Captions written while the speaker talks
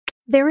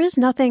There is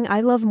nothing I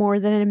love more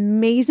than an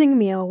amazing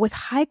meal with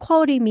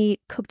high-quality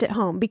meat cooked at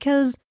home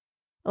because,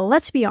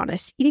 let's be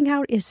honest, eating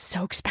out is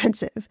so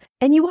expensive.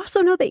 And you also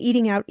know that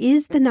eating out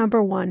is the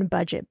 #1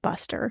 budget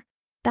buster.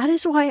 That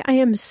is why I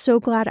am so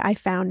glad I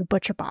found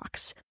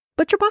ButcherBox.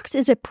 ButcherBox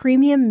is a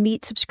premium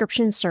meat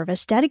subscription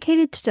service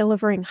dedicated to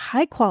delivering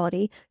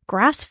high-quality,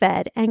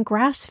 grass-fed, and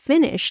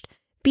grass-finished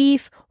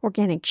beef,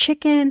 organic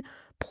chicken,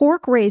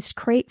 pork raised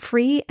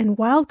crate-free, and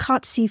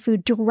wild-caught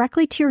seafood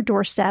directly to your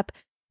doorstep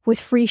with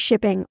free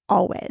shipping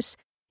always.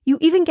 You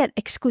even get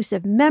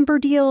exclusive member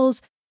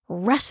deals,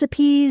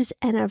 recipes,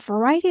 and a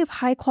variety of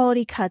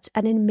high-quality cuts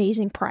at an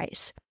amazing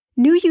price.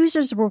 New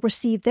users will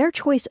receive their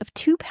choice of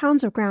 2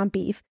 pounds of ground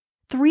beef,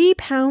 3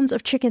 pounds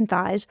of chicken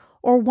thighs,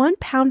 or 1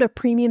 pound of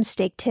premium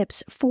steak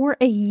tips for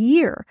a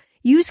year.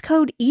 Use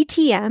code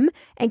ETM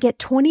and get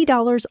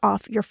 $20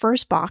 off your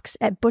first box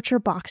at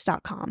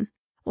butcherbox.com.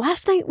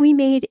 Last night we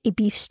made a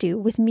beef stew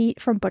with meat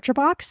from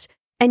ButcherBox,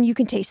 and you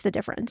can taste the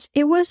difference.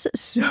 It was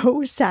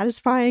so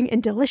satisfying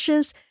and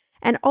delicious,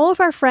 and all of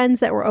our friends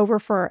that were over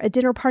for a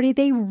dinner party,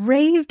 they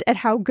raved at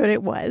how good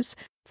it was.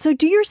 So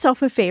do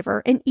yourself a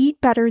favor and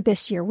eat better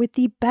this year with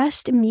the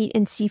best meat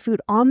and seafood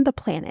on the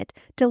planet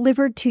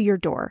delivered to your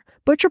door.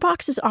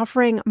 ButcherBox is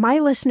offering my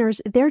listeners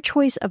their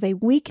choice of a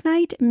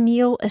weeknight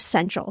meal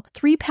essential: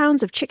 3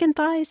 pounds of chicken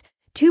thighs,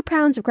 2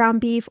 pounds of ground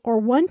beef, or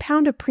 1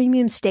 pound of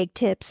premium steak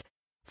tips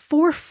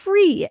for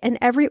free in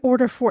every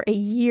order for a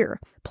year.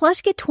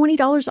 Plus, get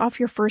 $20 off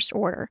your first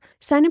order.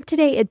 Sign up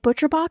today at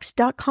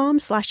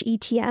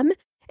butcherbox.com/ETM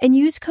and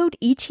use code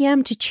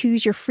ETM to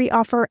choose your free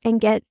offer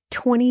and get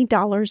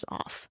 $20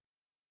 off.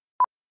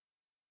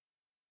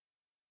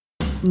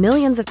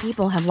 Millions of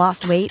people have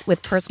lost weight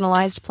with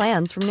personalized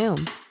plans from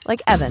Noom.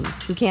 Like Evan,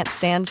 who can't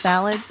stand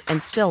salads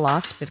and still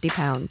lost 50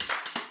 pounds.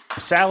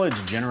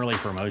 Salads generally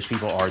for most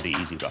people are the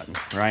easy button,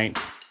 right?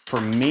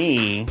 For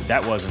me,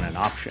 that wasn't an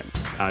option.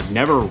 I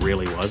never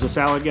really was a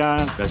salad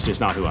guy. That's just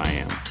not who I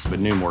am. But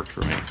Noom worked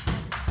for me.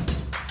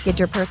 Get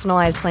your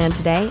personalized plan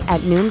today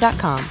at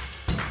Noom.com.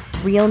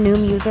 Real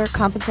Noom user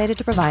compensated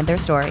to provide their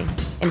story.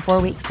 In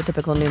 4 weeks, the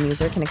typical Noom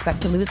user can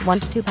expect to lose 1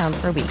 to 2 pounds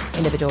per week.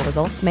 Individual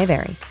results may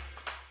vary.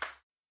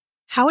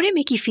 How would it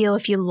make you feel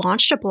if you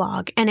launched a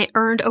blog and it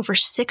earned over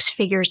 6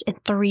 figures in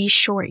 3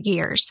 short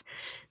years?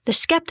 The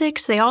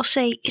skeptics, they all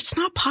say it's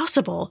not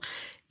possible.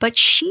 But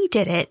she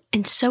did it,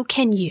 and so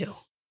can you.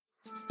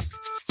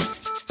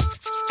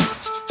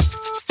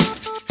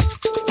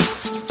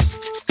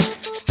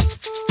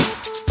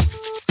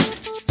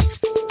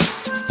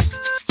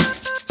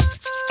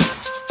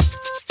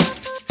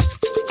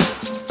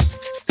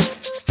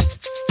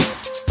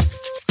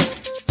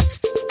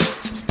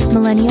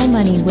 Millennial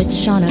Money with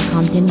Shannah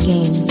Compton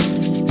Game.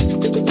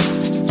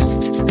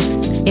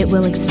 It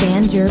will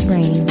expand your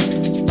brain.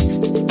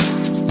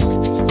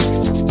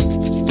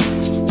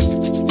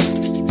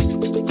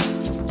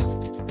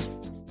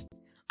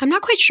 I'm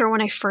not quite sure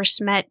when I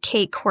first met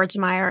Kate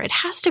Kordsmeier. It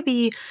has to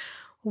be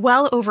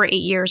well over 8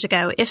 years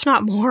ago, if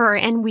not more,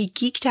 and we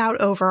geeked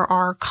out over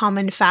our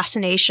common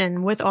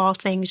fascination with all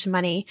things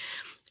money.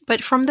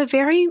 But from the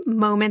very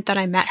moment that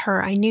I met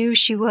her, I knew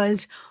she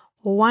was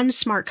one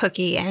smart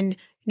cookie, and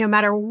no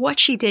matter what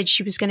she did,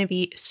 she was going to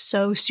be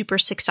so super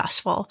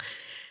successful.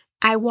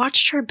 I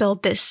watched her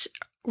build this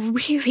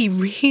really,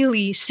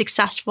 really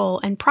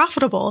successful and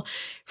profitable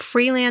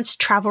freelance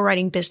travel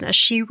writing business.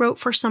 She wrote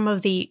for some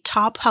of the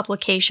top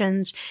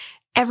publications.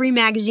 Every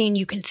magazine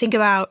you can think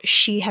about,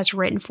 she has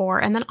written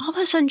for. And then all of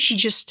a sudden, she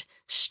just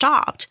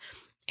stopped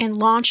and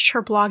launched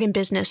her blog and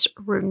business,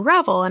 Root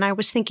Revel. And I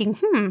was thinking,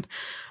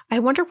 I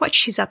wonder what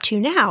she's up to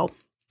now.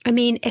 I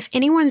mean, if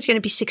anyone's going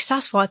to be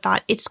successful, I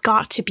thought it's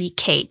got to be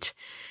Kate.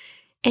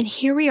 And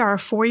here we are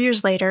 4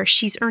 years later.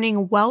 She's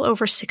earning well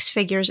over 6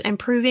 figures and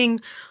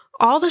proving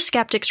all the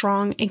skeptics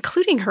wrong,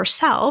 including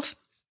herself.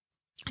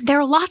 There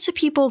are lots of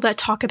people that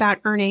talk about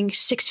earning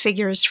 6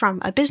 figures from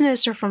a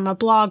business or from a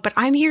blog, but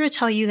I'm here to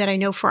tell you that I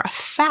know for a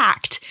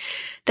fact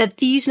that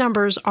these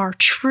numbers are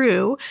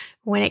true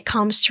when it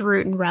comes to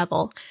Root and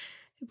Revel.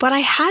 But I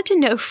had to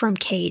know from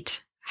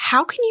Kate,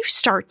 how can you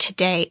start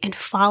today and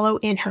follow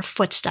in her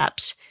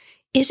footsteps?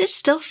 Is it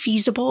still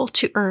feasible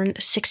to earn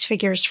 6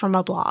 figures from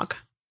a blog?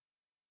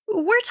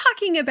 We're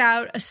talking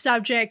about a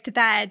subject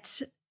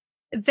that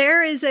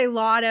there is a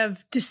lot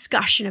of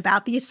discussion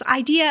about, this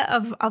idea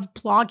of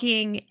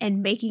blogging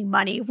and making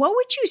money. What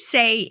would you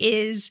say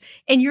is,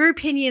 in your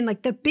opinion,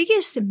 like the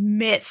biggest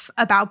myth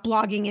about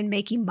blogging and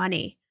making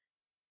money?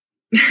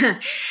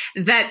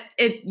 That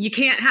you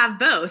can't have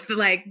both.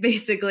 Like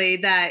basically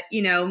that,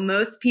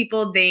 most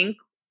people think,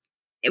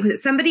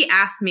 somebody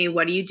asked me,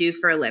 what do you do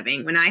for a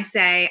living? When I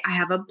say I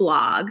have a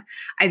blog,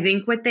 I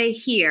think what they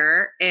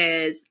hear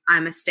is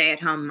I'm a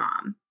stay-at-home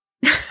mom.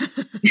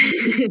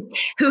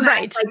 Who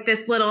has like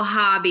this little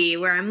hobby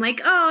where I'm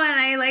like, oh, and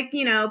I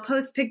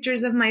post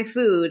pictures of my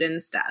food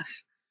and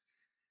stuff.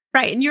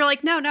 Right. And you're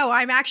like, no,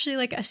 I'm actually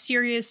like a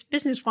serious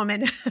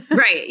businesswoman.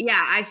 Right.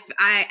 Yeah.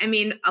 I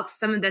mean,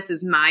 some of this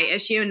is my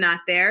issue,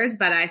 not theirs,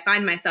 but I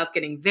find myself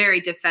getting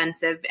very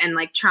defensive and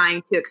like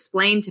trying to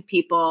explain to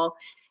people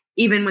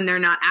even when they're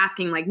not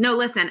asking, like, no,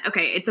 listen,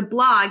 okay, it's a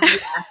blog,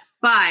 yes,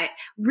 but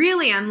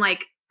really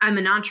I'm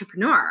an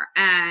entrepreneur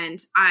and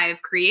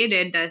I've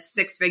created this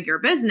 6-figure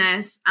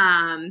business.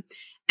 And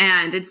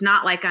it's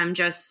not like I'm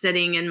just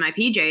sitting in my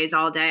PJs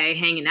all day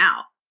hanging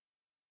out.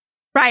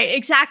 Right.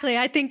 Exactly.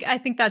 I think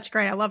that's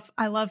great. I love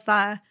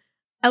the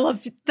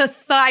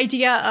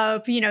idea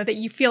of, that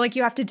you feel like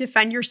you have to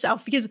defend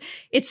yourself, because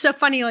it's so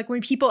funny. Like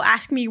when people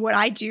ask me what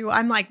I do,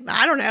 I'm like,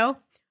 I don't know.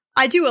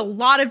 I do a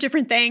lot of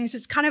different things.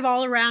 It's kind of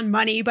all around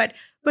money, but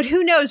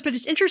who knows? But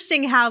it's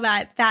interesting how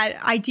that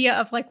idea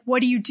of like, what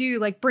do you do?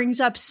 Like brings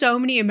up so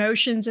many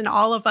emotions in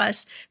all of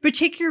us,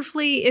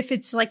 particularly if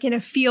it's like in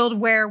a field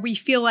where we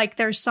feel like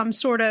there's some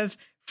sort of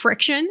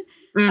friction,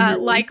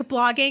 like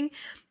blogging.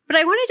 But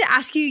I wanted to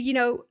ask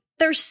you,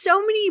 there's so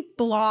many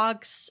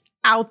blogs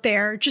out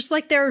there, just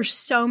like there are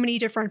so many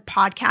different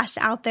podcasts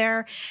out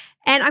there.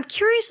 And I'm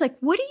curious, like,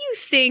 what do you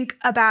think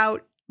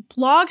about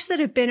blogs that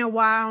have been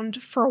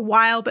around for a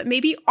while, but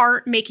maybe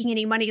aren't making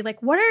any money?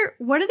 Like, what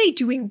are they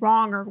doing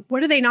wrong, or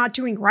what are they not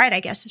doing right, I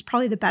guess is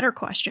probably the better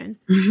question.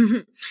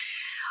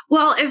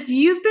 Well, if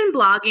you've been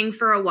blogging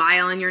for a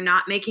while and you're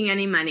not making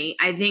any money,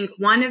 I think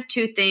one of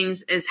two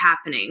things is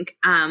happening.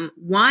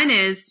 One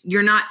is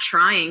you're not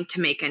trying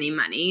to make any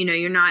money.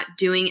 You're not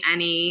doing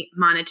any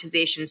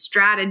monetization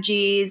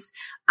strategies.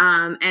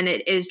 And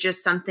it is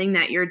just something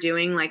that you're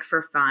doing like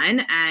for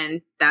fun,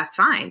 and that's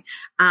fine.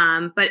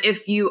 But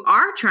if you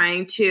are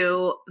trying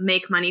to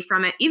make money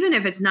from it, even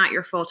if it's not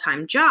your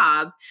full-time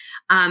job,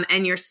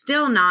 and you're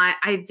still not,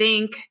 I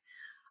think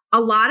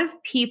a lot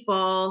of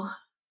people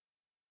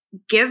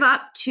give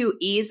up too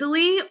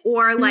easily,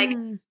 or like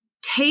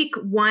take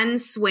one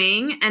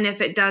swing, and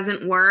if it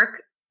doesn't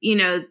work,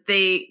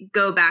 they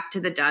go back to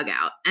the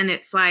dugout. And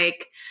it's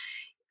like,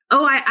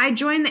 oh, I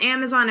joined the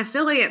Amazon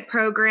affiliate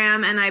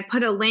program and I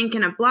put a link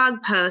in a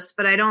blog post,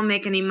 but I don't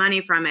make any money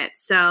from it,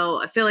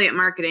 so affiliate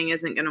marketing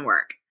isn't going to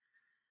work.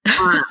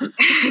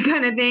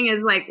 Kind of thing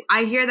is like,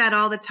 I hear that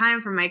all the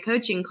time from my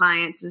coaching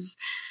clients is,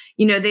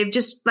 they've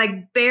just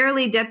like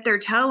barely dipped their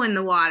toe in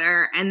the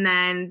water, and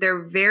then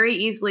they're very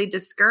easily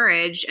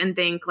discouraged and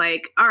think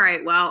like, all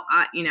right, well,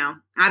 I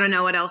don't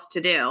know what else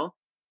to do.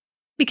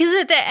 Because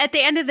at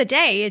the end of the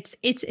day,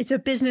 it's a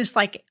business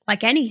like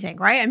anything,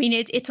 right? I mean,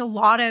 it's a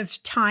lot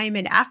of time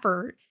and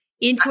effort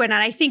into it, and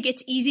I think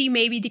it's easy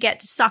maybe to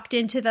get sucked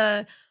into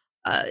the,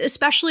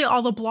 especially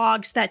all the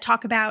blogs that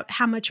talk about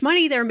how much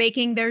money they're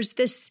making. There's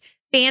this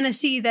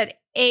fantasy that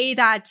A,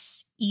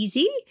 that's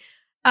easy.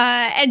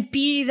 And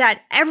B,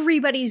 that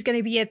everybody's going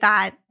to be at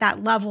that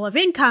level of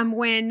income,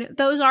 when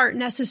those aren't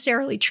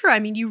necessarily true. I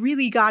mean, you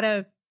really got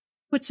to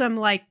put some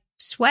like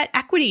sweat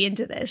equity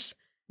into this.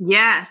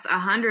 Yes,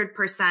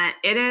 100%.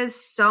 It is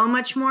so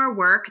much more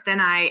work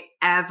than I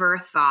ever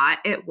thought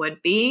it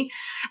would be.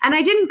 And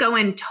I didn't go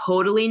in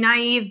totally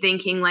naive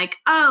thinking like,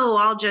 oh,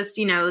 I'll just,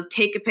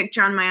 take a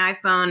picture on my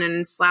iPhone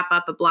and slap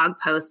up a blog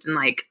post and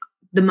like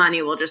the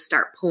money will just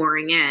start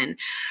pouring in.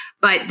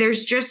 But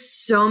there's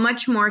just so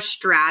much more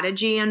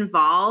strategy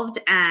involved,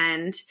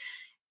 and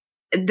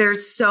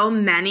there's so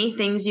many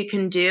things you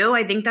can do.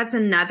 I think that's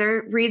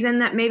another reason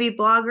that maybe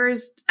bloggers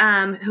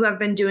who have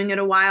been doing it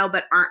a while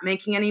but aren't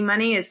making any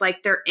money is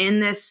like they're in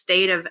this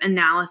state of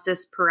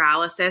analysis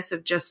paralysis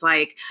of just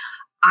like,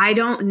 I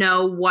don't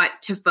know what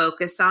to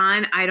focus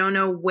on. I don't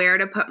know where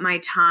to put my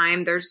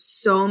time. There's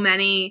so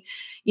many,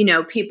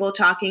 people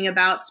talking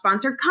about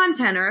sponsored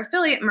content or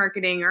affiliate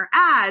marketing or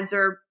ads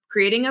or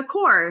creating a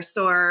course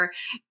or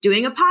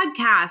doing a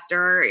podcast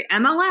or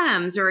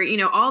MLMs or,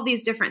 all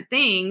these different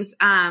things,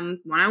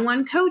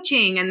 one-on-one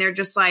coaching. And they're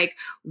just like,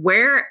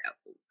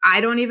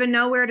 I don't even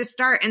know where to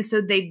start. And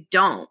so they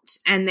don't,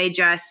 and they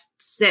just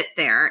sit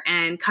there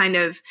and kind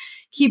of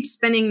keep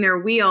spinning their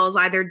wheels,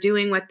 either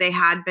doing what they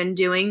had been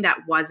doing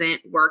that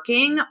wasn't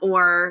working,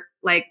 or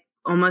like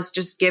almost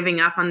just giving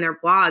up on their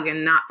blog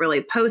and not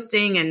really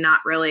posting and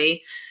not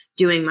really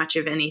doing much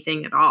of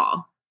anything at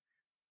all.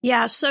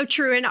 Yeah, so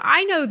true. And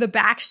I know the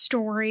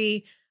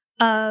backstory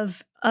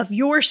of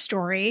your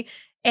story.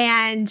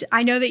 And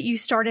I know that you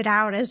started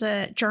out as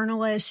a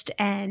journalist,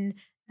 and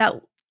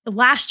that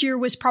last year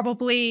was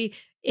probably,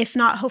 if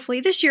not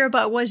hopefully this year,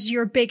 but was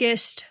your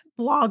biggest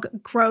blog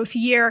growth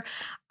year.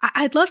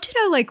 I'd love to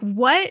know, like,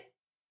 what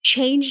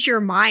changed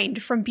your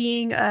mind from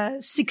being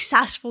a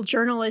successful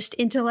journalist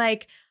into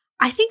like,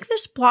 I think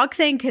this blog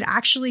thing could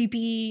actually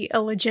be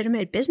a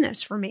legitimate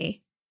business for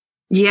me.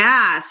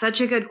 Yeah,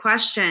 such a good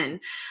question.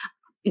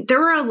 There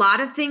were a lot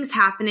of things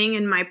happening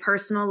in my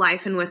personal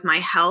life and with my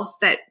health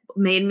that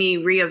made me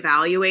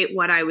reevaluate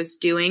what I was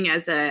doing.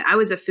 I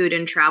was a food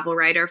and travel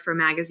writer for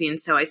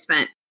magazines, so I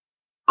spent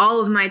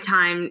all of my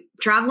time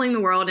traveling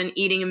the world and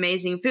eating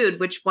amazing food,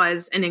 which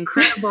was an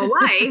incredible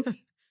life,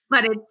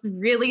 but it's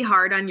really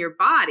hard on your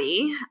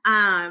body.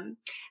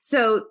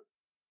 So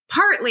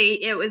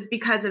partly it was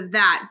because of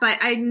that, but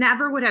I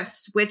never would have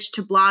switched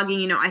to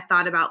blogging. I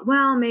thought about,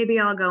 well, maybe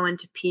I'll go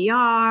into PR,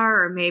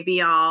 or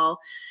maybe I'll,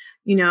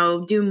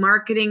 do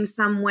marketing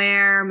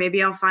somewhere.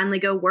 Maybe I'll finally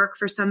go work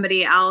for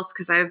somebody else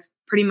because I've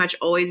pretty much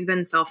always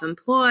been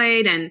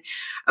self-employed, and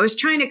I was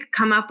trying to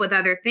come up with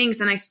other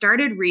things. And I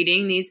started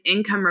reading these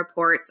income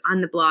reports on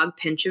the blog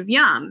Pinch of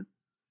Yum.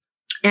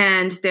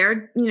 And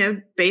they're,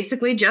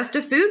 basically just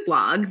a food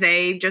blog.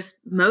 They just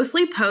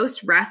mostly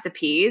post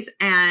recipes,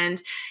 and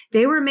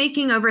they were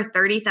making over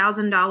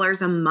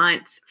 $30,000 a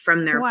month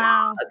from their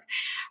blog.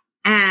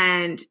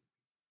 And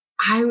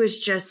I was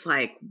just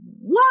like,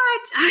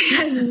 what? I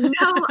had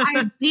no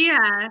idea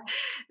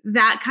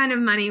that kind of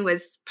money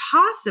was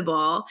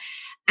possible.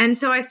 And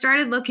so I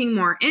started looking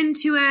more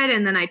into it.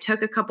 And then I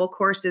took a couple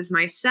courses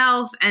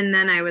myself. And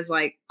then I was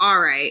like,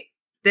 all right,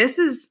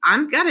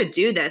 I'm got to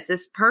do this.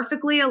 This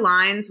perfectly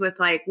aligns with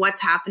like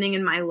what's happening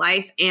in my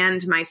life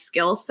and my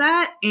skill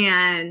set.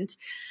 And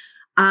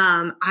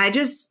I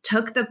just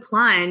took the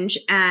plunge.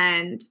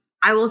 And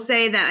I will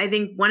say that I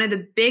think one of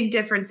the big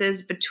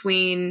differences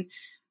between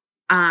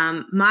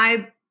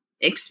my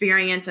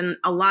experience and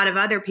a lot of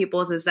other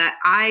people's is that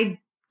I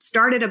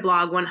started a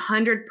blog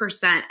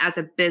 100% as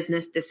a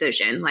business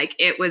decision. Like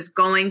it was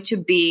going to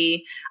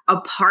be a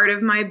part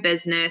of my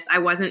business. I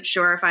wasn't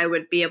sure if I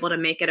would be able to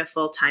make it a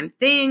full-time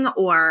thing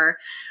or,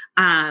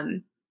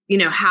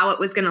 how it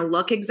was going to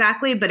look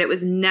exactly, but it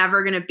was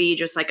never going to be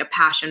just like a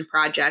passion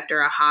project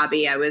or a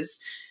hobby. I was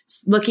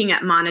looking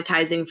at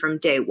monetizing from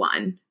day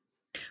one.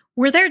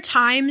 Were there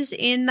times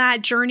in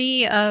that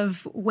journey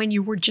of when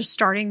you were just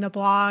starting the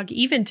blog,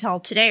 even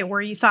till today,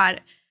 where you thought,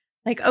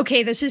 like,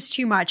 okay, this is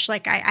too much.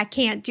 Like, I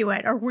can't do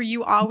it. Or were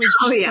you always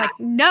just like,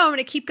 no, I'm going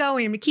to keep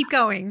going. I'm going to keep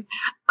going.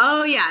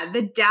 Oh, yeah.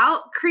 The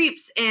doubt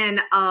creeps in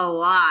a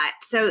lot.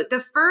 So the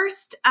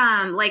first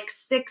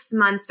 6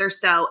 months or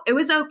so, it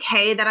was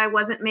okay that I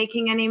wasn't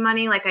making any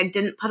money. Like I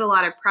didn't put a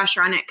lot of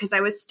pressure on it because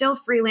I was still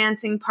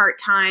freelancing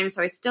part-time.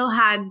 So I still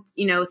had,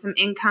 some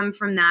income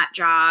from that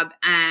job.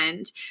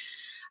 And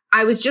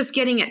I was just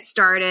getting it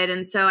started.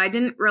 And so I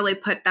didn't really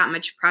put that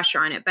much pressure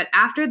on it. But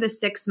after the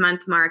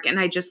 6-month mark, and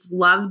I just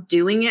loved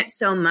doing it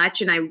so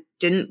much and I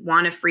didn't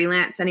want to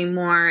freelance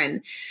anymore.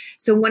 And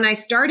so when I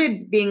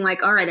started being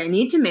like, all right, I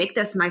need to make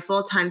this my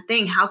full-time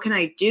thing. How can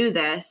I do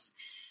this?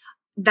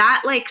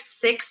 That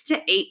 6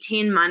 to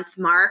 18 month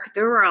mark,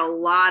 there were a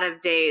lot of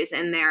days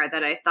in there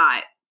that I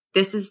thought,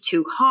 this is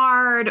too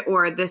hard,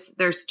 or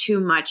there's too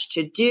much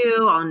to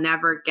do. I'll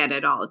never get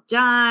it all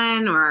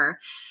done.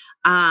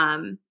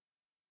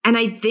 And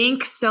I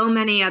think so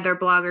many other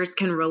bloggers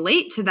can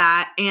relate to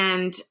that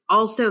and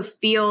also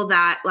feel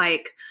that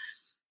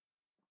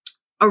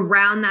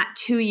around that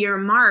 2-year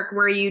mark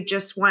where you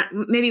just want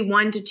maybe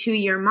 1 to 2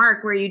 year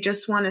mark where you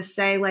just want to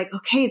say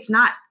okay, it's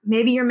not,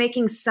 maybe you're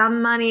making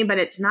some money, but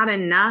it's not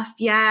enough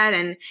yet.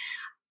 And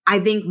I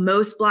think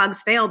most blogs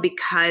fail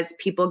because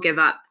people give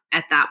up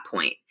at that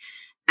point.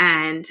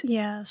 And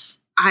yes,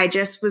 I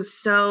just was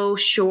so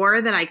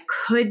sure that I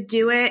could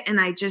do it.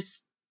 And I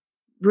just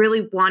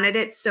really wanted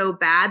it so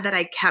bad that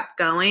I kept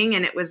going.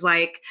 And it was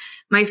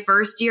my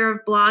first year of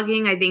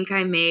blogging, I think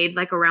I made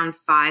around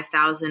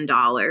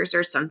 $5,000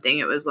 or something.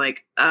 It was okay,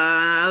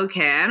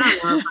 I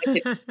don't know if I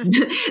could,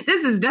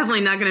 this is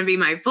definitely not going to be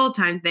my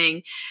full-time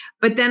thing.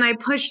 But then I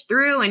pushed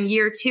through, and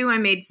year 2, I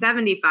made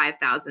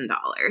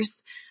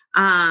 $75,000.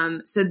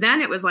 So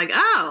then it was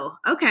oh,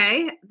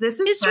 okay,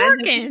 it's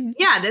working.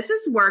 Yeah, this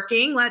is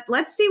working.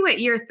 Let's see what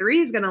year 3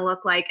 is going to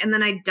look like. And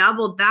then I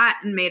doubled that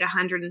and made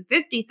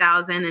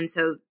 $150,000. And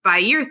so by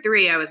year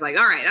 3, I was all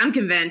right, I'm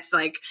convinced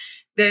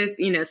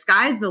this,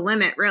 sky's the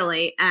limit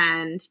really.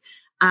 And,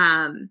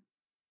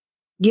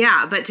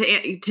 yeah, but to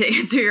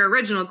answer your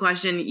original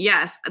question,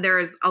 yes, there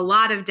was a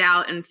lot of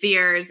doubt and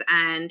fears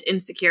and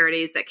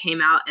insecurities that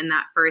came out in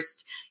that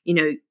first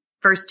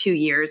 2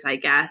 years, I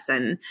guess,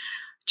 and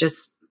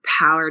just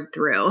powered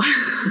through.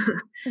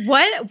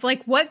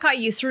 What got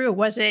you through?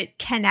 Was it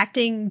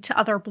connecting to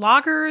other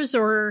bloggers,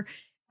 or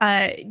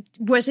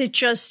was it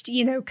just,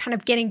 kind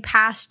of getting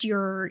past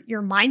your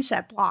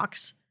mindset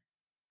blocks?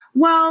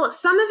 Well,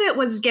 some of it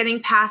was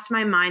getting past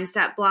my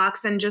mindset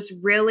blocks and just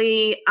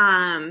really,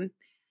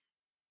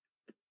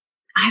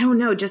 I don't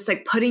know, just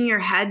putting your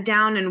head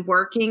down and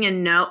working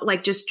and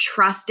just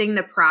trusting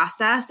the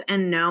process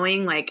and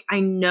knowing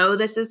I know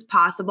this is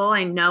possible.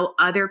 I know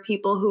other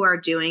people who are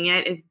doing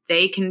it. If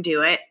they can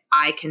do it,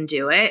 I can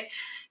do it,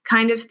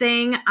 kind of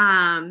thing.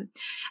 And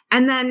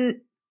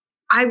then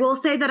I will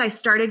say that I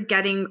started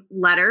getting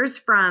letters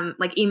from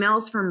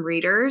emails from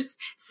readers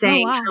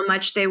saying how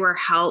much they were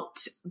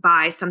helped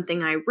by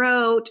something I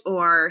wrote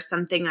or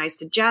something I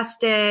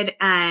suggested.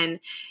 And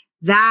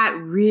that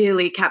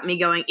really kept me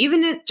going.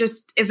 Even if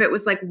it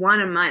was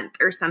 1 a month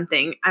or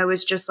something, I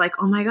was just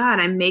oh my God,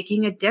 I'm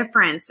making a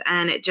difference.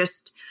 And it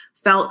just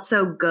felt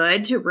so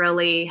good to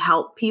really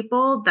help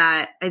people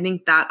that I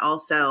think that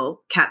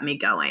also kept me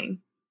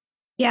going.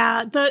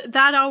 Yeah,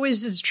 that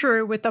always is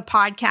true with the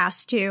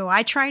podcast too.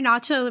 I try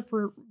not to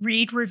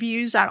read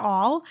reviews at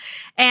all.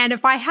 And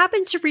if I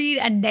happen to read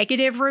a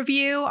negative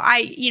review,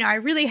 I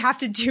really have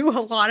to do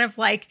a lot of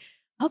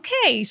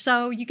okay,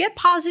 so you get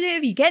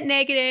positive, you get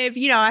negative,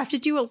 I have to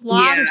do a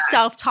lot of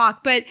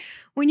self-talk. But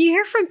when you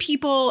hear from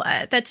people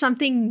that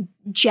something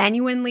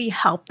genuinely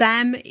helped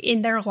them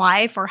in their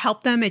life or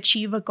helped them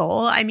achieve a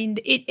goal, I mean,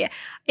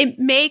 it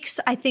makes,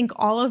 I think,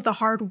 all of the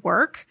hard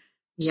work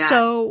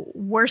so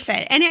worth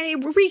it. And it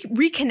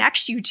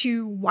reconnects you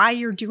to why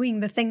you're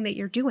doing the thing that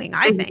you're doing,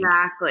 I think.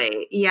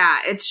 Exactly. Yeah.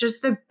 It's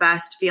just the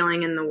best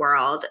feeling in the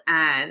world.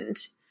 And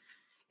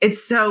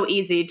it's so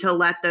easy to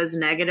let those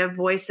negative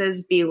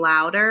voices be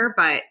louder.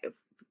 But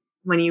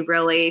when you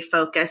really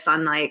focus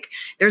on like,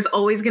 there's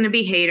always going to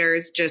be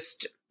haters,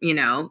 just,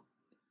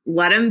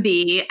 let them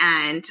be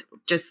and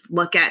just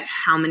look at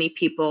how many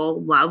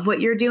people love what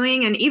you're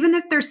doing. And even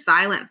if they're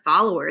silent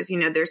followers,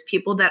 there's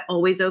people that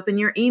always open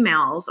your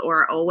emails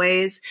or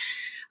always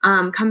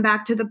come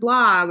back to the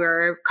blog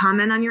or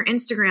comment on your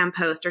Instagram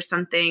post or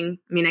something.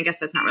 I mean, I guess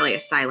that's not really a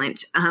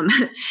silent,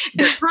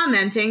 they're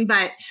commenting,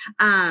 but,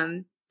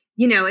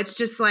 it's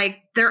just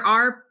like there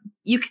are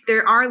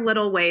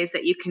little ways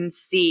that you can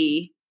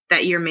see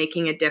that you're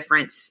making a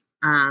difference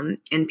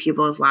in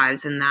people's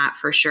lives. And that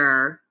for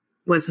sure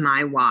was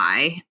my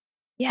why.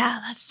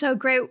 Yeah, that's so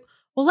great.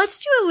 Well,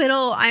 let's do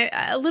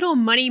a little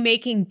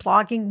money-making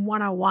blogging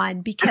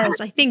 101,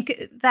 because I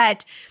think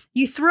that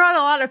you threw out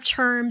a lot of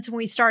terms when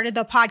we started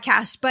the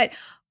podcast, but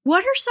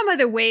what are some of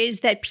the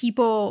ways that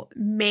people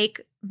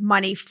make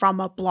money from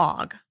a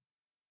blog?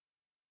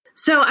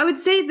 So I would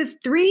say the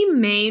three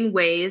main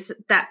ways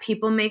that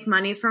people make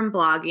money from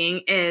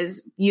blogging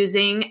is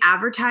using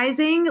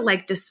advertising,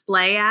 like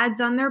display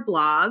ads on their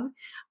blog,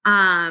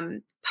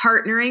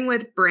 partnering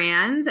with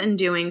brands and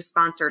doing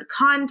sponsored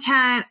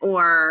content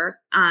or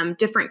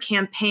different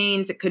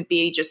campaigns. It could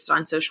be just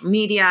on social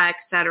media,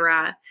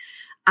 etc.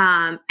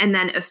 And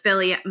then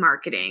affiliate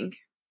marketing.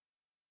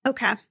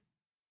 Okay.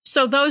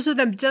 So those are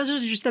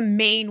just the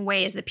main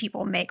ways that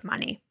people make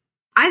money.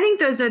 I think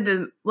those are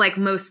the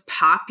most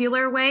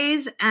popular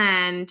ways.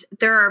 And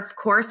there are, of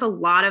course, a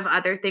lot of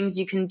other things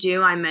you can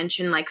do. I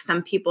mentioned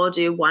some people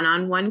do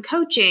one-on-one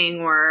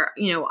coaching or,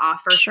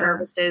 offer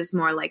services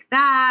more like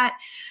that.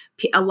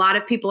 A lot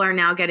of people are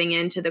now getting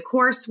into the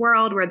course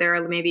world where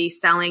they're maybe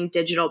selling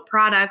digital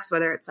products,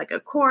 whether it's like a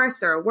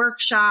course or a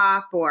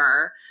workshop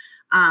or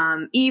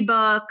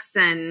ebooks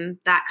and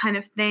that kind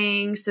of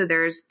thing. So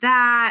there's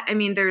that. I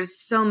mean, there's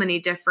so many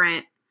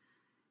different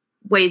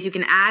ways you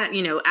can add,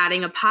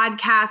 adding a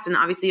podcast. And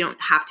obviously you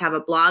don't have to have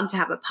a blog to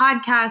have a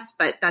podcast,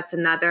 but that's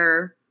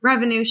another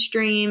revenue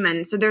stream.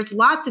 And so there's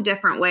lots of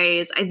different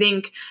ways. I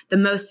think the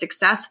most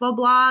successful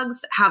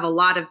blogs have a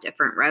lot of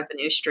different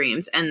revenue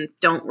streams and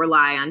don't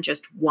rely on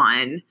just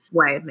one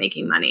way of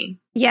making money.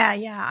 Yeah.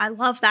 I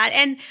love that.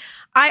 And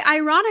I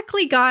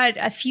ironically got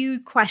a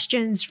few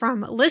questions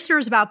from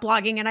listeners about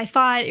blogging, and I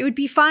thought it would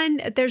be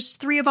fun. There's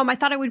 3 of them. I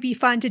thought it would be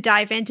fun to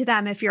dive into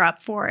them if you're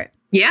up for it.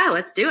 Yeah,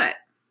 let's do it.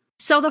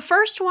 So the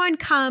first one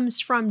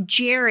comes from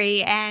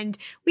Jerry, and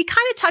we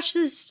kind of touched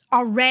this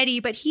already,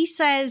 but he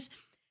says,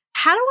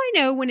 how do I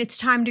know when it's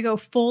time to go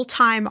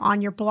full-time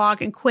on your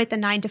blog and quit the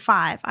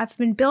 9-to-5? I've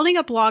been building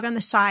a blog on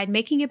the side,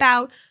 making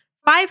about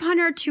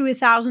 $500 to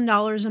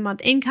 $1,000 a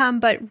month income,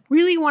 but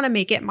really want to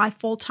make it my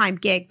full-time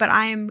gig, but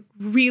I am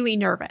really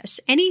nervous.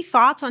 Any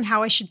thoughts on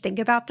how I should think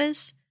about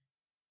this?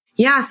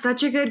 Yeah,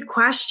 such a good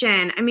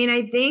question. I mean,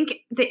 I think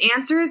the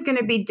answer is going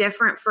to be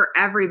different for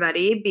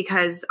everybody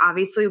because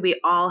obviously we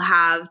all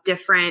have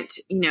different,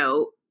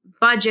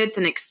 budgets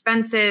and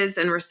expenses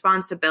and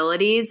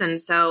responsibilities. And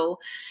so,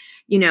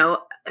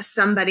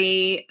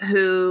 somebody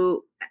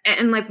who,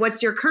 and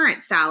what's your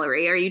current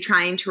salary? Are you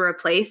trying to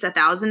replace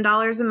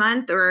 $1,000 a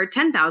month or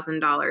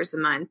 $10,000 a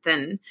month?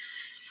 And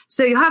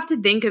so you have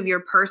to think of your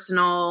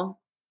personal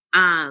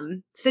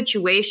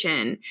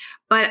situation.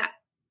 But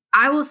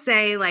I will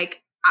say,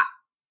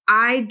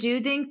 I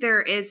do think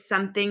there is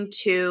something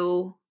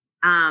to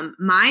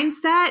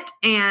mindset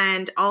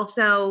and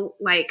also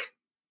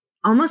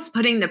almost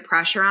putting the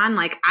pressure on,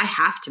 I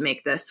have to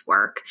make this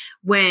work.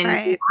 When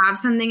you have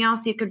something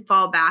else you could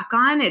fall back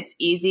on, it's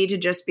easy to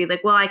just be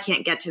well, I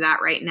can't get to that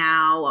right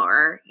now.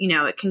 Or,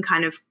 it can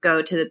kind of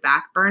go to the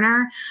back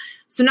burner.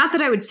 So not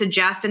that I would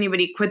suggest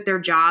anybody quit their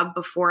job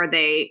before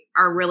they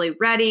are really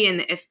ready.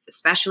 And if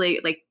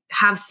especially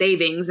have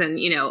savings and,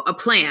 a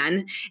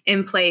plan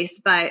in place.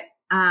 But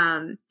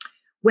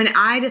when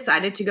I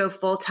decided to go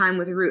full-time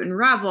with Root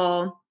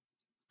Revel,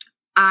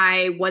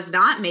 I was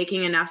not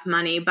making enough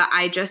money, but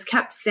I just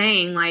kept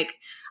saying,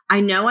 I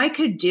know I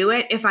could do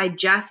it if I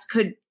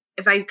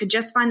could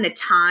just find the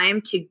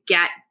time to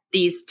get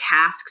these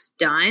tasks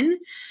done.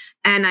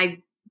 And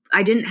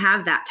I didn't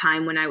have that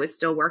time when I was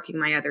still working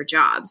my other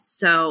jobs.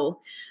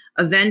 So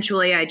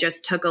eventually I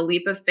just took a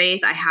leap of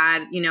faith. I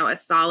had, a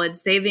solid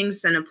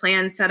savings and a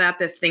plan set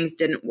up if things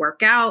didn't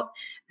work out.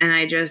 And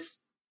I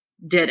just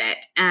did it.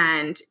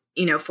 And,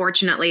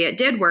 fortunately it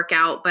did work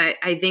out, but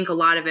I think a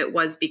lot of it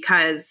was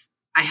because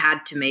I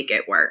had to make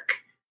it work.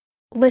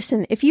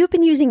 Listen, if you've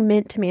been using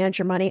Mint to manage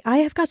your money, I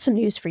have got some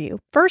news for you.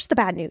 First, the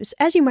bad news.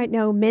 As you might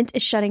know, Mint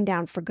is shutting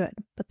down for good.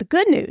 But the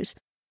good news,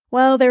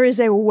 Well, there is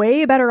a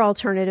way better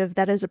alternative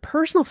that is a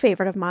personal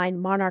favorite of mine,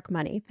 Monarch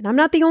Money. And I'm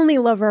not the only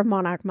lover of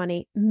Monarch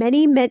Money.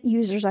 Many Mint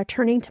users are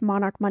turning to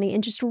Monarch Money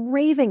and just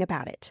raving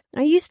about it.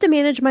 I used to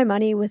manage my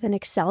money with an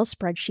Excel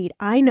spreadsheet.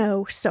 I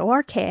know, so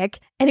archaic,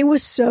 and it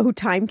was so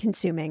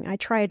time-consuming. I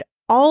tried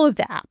all of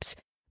the apps,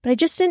 but I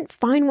just didn't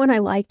find one I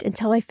liked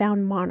until I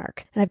found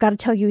Monarch. And I've got to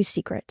tell you a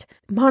secret.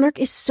 Monarch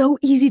is so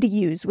easy to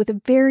use with a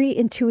very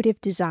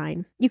intuitive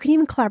design. You can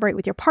even collaborate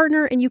with your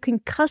partner, and you can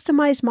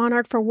customize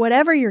Monarch for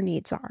whatever your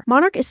needs are.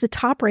 Monarch is the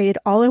top-rated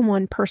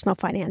all-in-one personal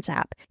finance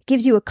app. It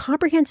gives you a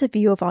comprehensive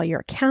view of all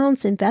your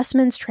accounts,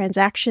 investments,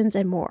 transactions,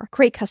 and more.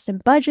 Create custom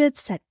budgets,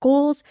 set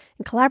goals,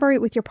 and collaborate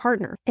with your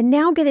partner. And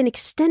now get an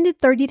extended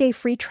 30-day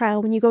free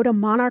trial when you go to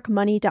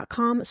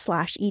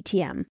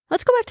monarchmoney.com/ETM.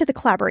 Let's go back to the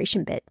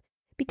collaboration bit.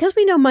 Because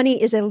we know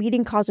money is a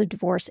leading cause of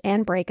divorce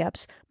and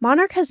breakups,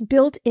 Monarch has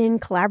built-in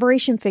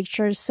collaboration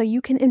features so you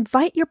can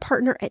invite your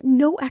partner at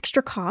no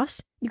extra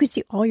cost. You can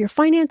see all your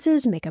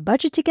finances, make a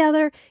budget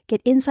together,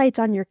 get insights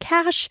on your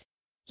cash.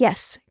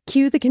 Yes,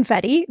 cue the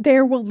confetti.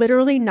 There will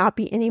literally not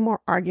be any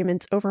more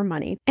arguments over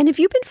money. And if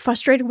you've been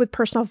frustrated with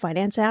personal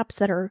finance apps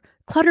that are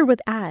cluttered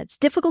with ads,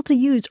 difficult to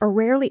use, or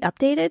rarely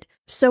updated,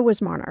 so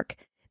was Monarch.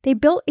 They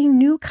built a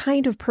new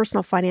kind of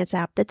personal finance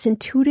app that's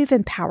intuitive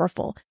and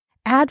powerful,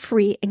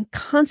 ad-free, and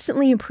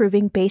constantly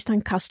improving based on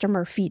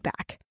customer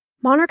feedback.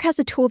 Monarch has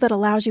a tool that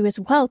allows you as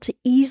well to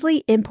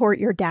easily import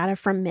your data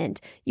from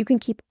Mint. You can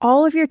keep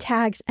all of your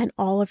tags and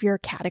all of your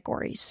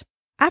categories.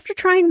 After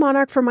trying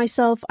Monarch for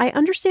myself, I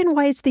understand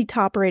why it's the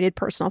top-rated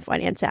personal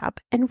finance app.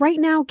 And right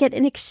now, get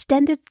an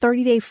extended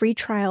 30-day free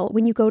trial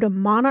when you go to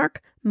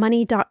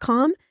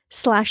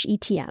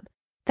monarchmoney.com/ETM.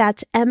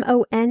 That's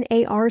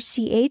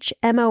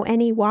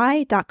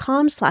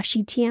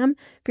monarchmoney.com/ETM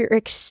for your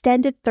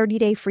extended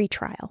 30-day free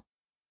trial.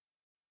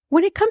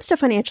 When it comes to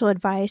financial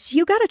advice,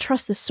 you gotta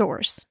trust the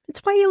source.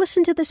 It's why you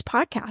listen to this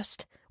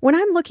podcast. When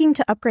I'm looking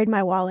to upgrade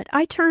my wallet,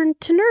 I turn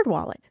to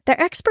NerdWallet. Their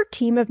expert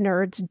team of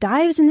nerds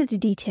dives into the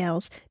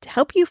details to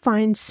help you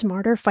find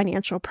smarter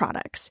financial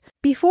products.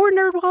 Before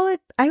NerdWallet,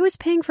 I was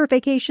paying for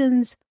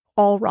vacations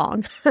all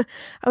wrong. I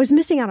was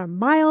missing out on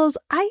miles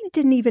I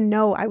didn't even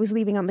know I was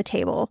leaving on the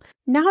table.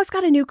 Now I've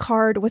got a new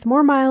card with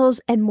more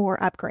miles and more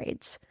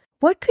upgrades.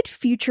 What could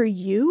future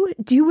you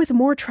do with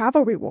more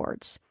travel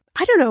rewards?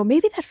 I don't know,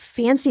 maybe that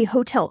fancy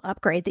hotel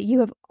upgrade that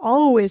you have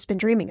always been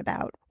dreaming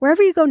about.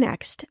 Wherever you go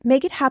next,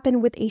 make it happen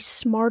with a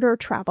smarter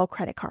travel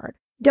credit card.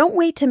 Don't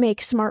wait to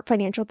make smart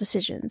financial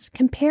decisions.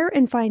 Compare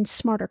and find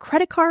smarter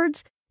credit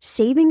cards,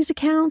 savings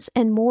accounts,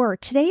 and more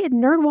today at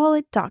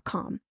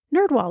nerdwallet.com.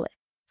 NerdWallet.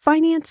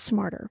 Finance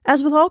smarter.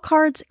 As with all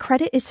cards,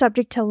 credit is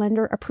subject to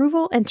lender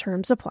approval and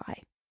terms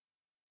apply.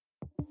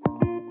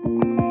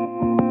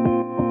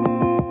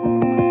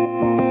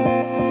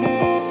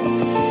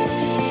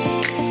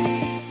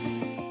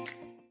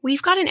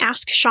 We've got an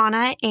Ask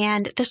Shannah,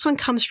 and this one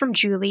comes from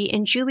Julie.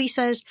 And Julie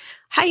says,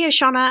 "Hiya,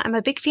 Shannah. I'm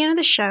a big fan of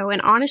the show,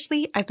 and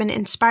honestly, I've been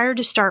inspired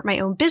to start my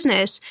own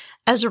business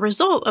as a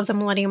result of the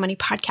Millennial Money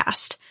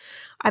podcast.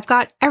 I've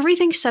got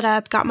everything set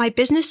up, got my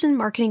business and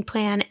marketing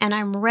plan, and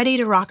I'm ready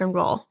to rock and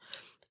roll.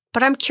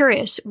 But I'm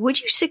curious, would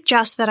you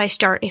suggest that I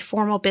start a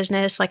formal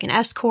business like an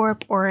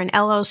S-Corp or an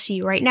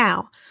LLC right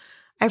now?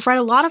 I've read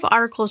a lot of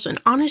articles, and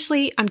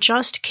honestly, I'm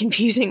just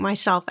confusing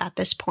myself at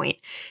this point.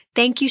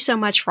 Thank you so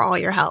much for all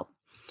your help."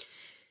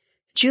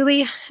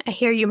 Julie, I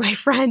hear you, my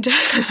friend.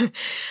 I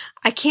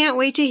can't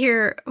wait to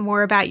hear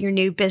more about your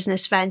new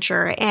business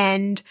venture.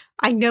 And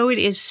I know it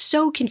is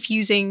so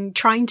confusing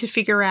trying to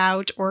figure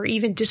out or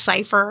even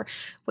decipher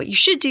what you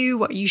should do,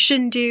 what you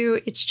shouldn't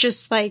do. It's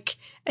just like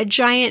a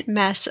giant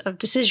mess of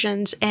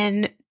decisions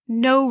and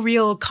no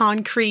real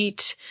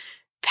concrete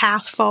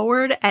path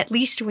forward, at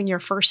least when you're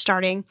first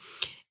starting.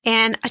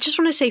 And I just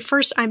want to say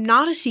first, I'm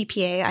not a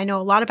CPA. I know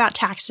a lot about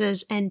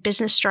taxes and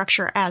business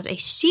structure as a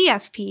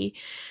CFP.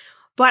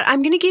 But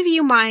I'm going to give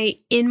you my,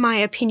 in my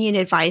opinion,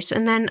 advice.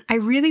 And then I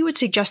really would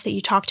suggest that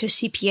you talk to a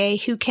CPA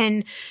who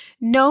can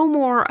know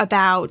more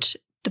about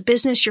the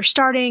business you're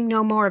starting,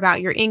 know more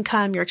about your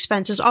income, your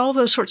expenses, all of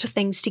those sorts of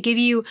things to give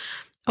you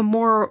a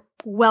more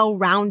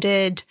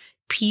well-rounded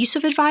piece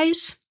of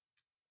advice.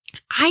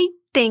 I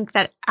think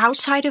that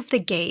outside of the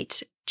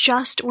gate,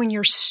 just when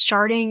you're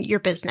starting your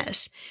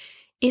business,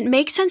 it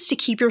makes sense to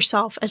keep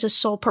yourself as a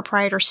sole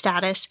proprietor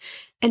status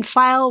and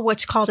file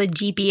what's called a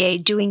DBA,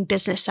 doing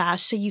business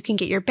as, so you can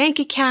get your bank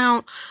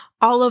account,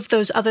 all of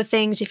those other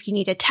things if you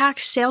need a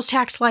sales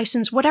tax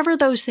license, whatever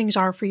those things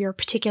are for your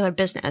particular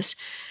business.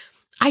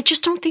 I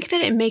just don't think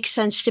that it makes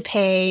sense to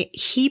pay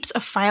heaps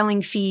of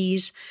filing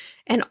fees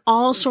and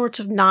all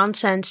sorts of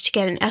nonsense to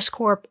get an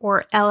S-Corp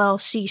or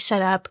LLC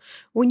set up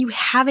when you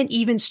haven't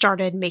even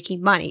started making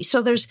money.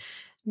 So there's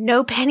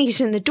no pennies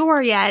in the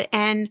door yet,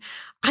 and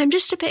I'm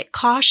just a bit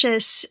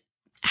cautious.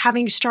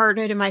 Having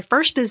started in my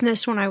first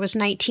business when I was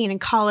 19 in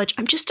college,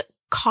 I'm just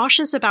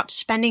cautious about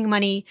spending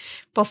money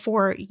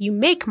before you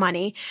make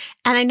money.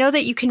 And I know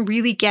that you can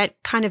really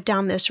get kind of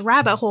down this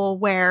rabbit hole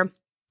where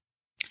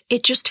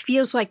it just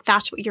feels like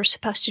that's what you're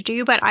supposed to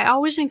do. But I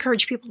always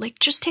encourage people, like,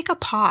 just take a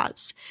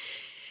pause,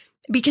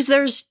 because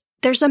there's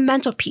there's a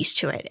mental piece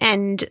to it.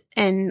 And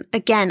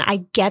again,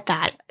 I get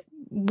that,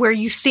 where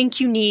you think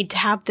you need to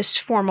have this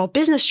formal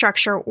business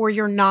structure or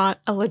you're not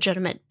a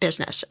legitimate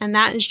business. And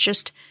that is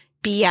just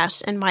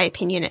BS, in my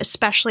opinion,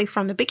 especially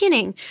from the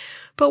beginning.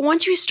 But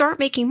once you start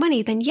making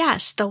money, then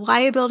yes, the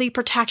liability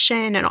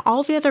protection and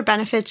all the other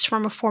benefits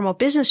from a formal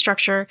business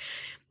structure,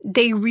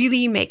 they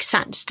really make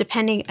sense,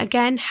 depending,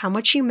 again, how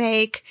much you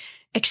make,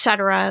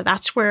 etc.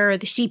 That's where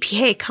the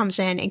CPA comes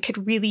in and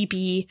could really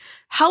be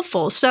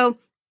helpful. So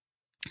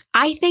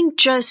I think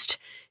just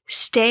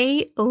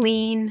stay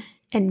lean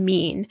and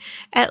mean,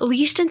 at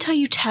least until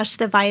you test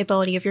the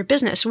viability of your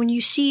business. When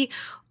you see,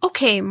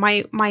 okay,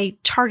 my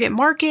target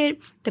market,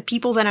 the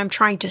people that I'm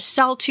trying to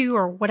sell to,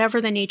 or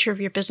whatever the nature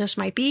of your business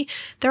might be,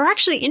 they're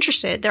actually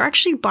interested. They're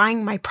actually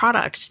buying my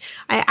products.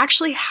 I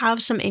actually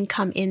have some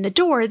income in the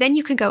door. Then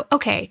you can go,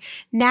 okay,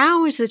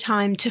 now is the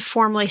time to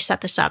formally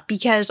set this up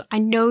because I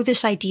know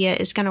this idea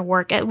is going to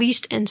work, at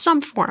least in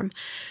some form.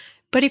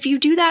 But if you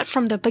do that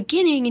from the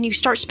beginning and you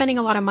start spending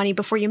a lot of money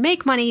before you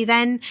make money,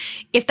 then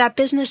if that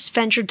business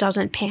venture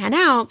doesn't pan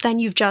out, then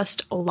you've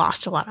just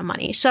lost a lot of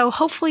money. So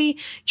hopefully,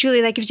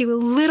 Julie, that gives you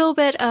a little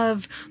bit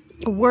of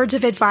words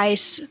of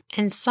advice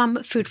and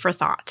some food for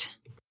thought.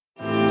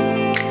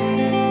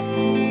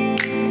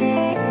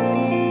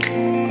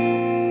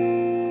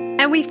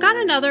 And we've got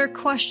another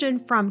question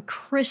from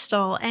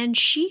Crystal, and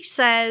she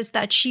says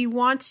that she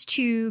wants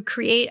to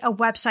create a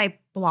website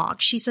blog.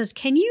 She says,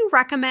 can you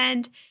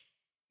recommend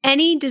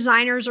any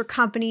designers or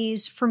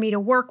companies for me to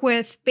work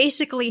with?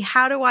 Basically,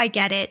 how do I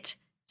get it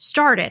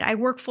started? I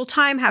work full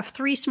time, have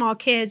 3 small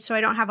kids, so I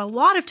don't have a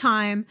lot of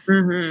time,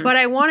 but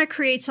I want to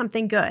create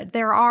something good.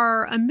 There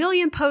are a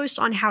million posts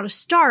on how to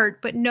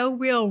start, but no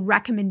real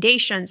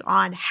recommendations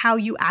on how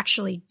you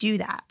actually do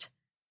that.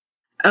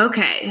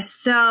 Okay.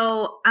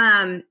 So,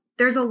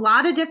 there's a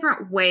lot of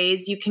different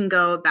ways you can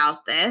go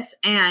about this.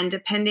 And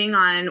depending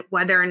on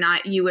whether or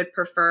not you would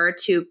prefer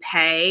to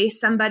pay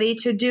somebody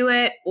to do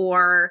it,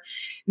 or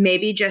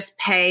maybe just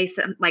pay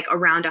like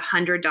around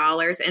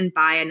 $100 and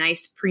buy a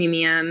nice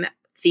premium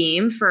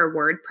theme for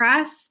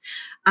WordPress,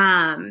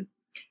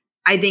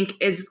 I think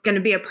is going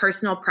to be a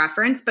personal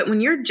preference. But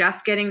when you're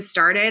just getting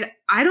started,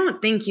 I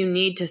don't think you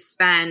need to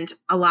spend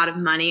a lot of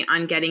money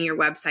on getting your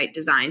website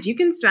designed. You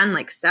can spend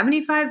like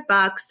 $75,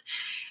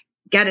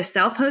 get a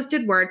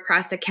self-hosted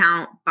WordPress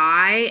account,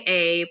 buy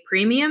a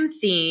premium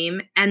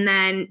theme, and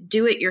then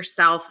do it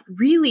yourself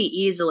really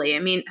easily. I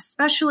mean,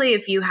 especially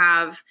if you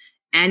have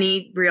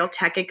any real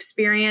tech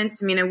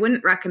experience. I mean, I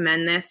wouldn't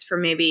recommend this for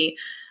maybe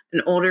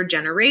an older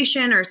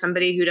generation or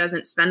somebody who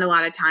doesn't spend a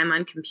lot of time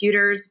on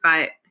computers. But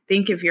I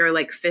think if you're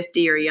like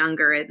 50 or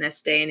younger in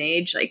this day and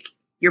age, like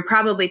you're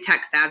probably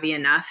tech savvy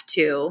enough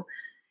to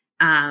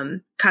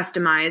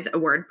customize a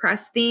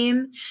WordPress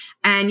theme.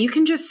 And you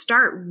can just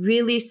start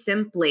really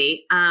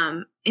simply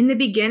in the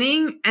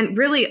beginning and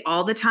really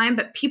all the time.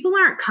 But people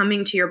aren't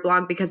coming to your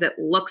blog because it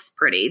looks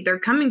pretty. They're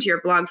coming to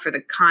your blog for the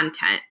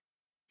content.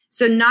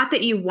 So not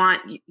that you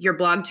want your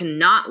blog to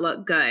not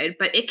look good,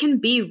 but it can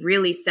be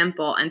really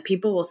simple and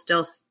people will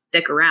still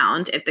stick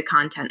around if the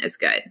content is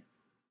good.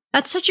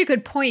 That's such a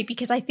good point,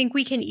 because I think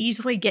we can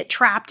easily get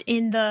trapped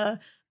in the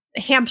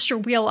hamster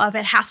wheel of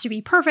it has to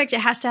be perfect. It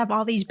has to have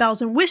all these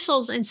bells and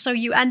whistles. And so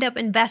you end up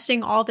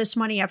investing all this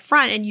money up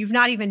front and you've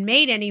not even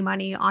made any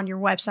money on your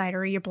website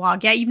or your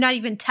blog yet. You've not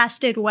even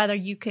tested whether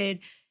you could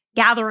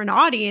gather an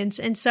audience.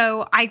 And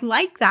so I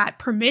like that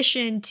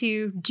permission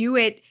to do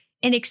it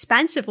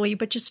inexpensively,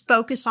 but just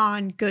focus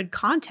on good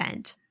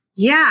content.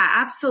 Yeah,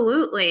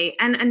 absolutely.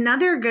 And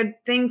another good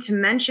thing to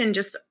mention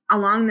just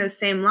along those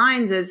same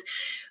lines is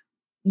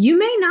you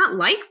may not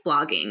like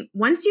blogging.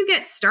 Once you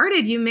get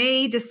started, you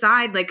may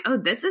decide like, oh,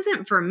 this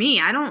isn't for me.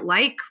 I don't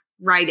like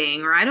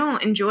writing, or I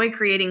don't enjoy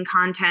creating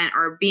content,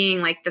 or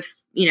being like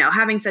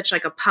having such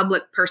like a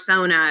public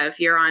persona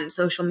if you're on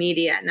social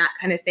media and that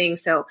kind of thing.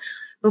 So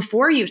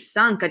before you've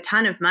sunk a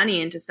ton of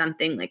money into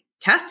something, like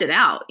test it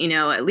out,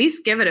 at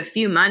least give it a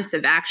few months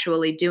of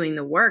actually doing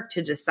the work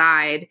to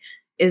decide,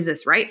 is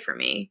this right for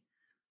me?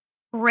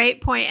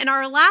 Great point. And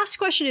our last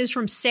question is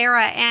from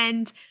Sarah,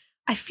 and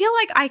I feel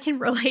like I can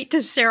relate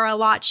to Sarah a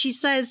lot. She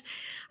says,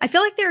 I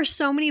feel like there are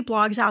so many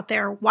blogs out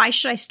there. Why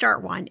should I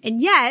start one? And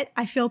yet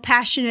I feel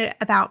passionate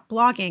about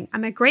blogging.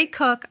 I'm a great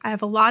cook. I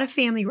have a lot of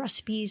family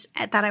recipes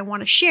that I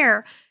want to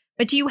share.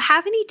 But do you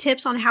have any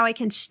tips on how I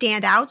can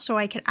stand out so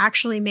I can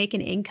actually make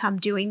an income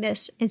doing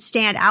this and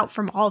stand out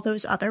from all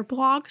those other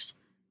blogs?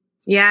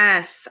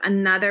 Yes,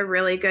 another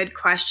really good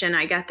question.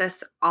 I get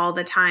this all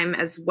the time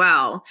as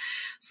well.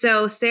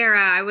 So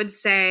Sarah, I would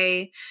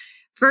say,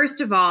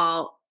 first of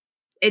all,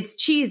 it's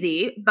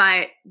cheesy,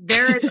 but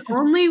there is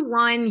only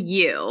one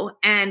you,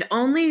 and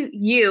only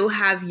you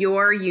have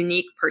your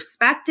unique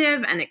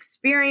perspective and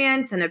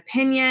experience and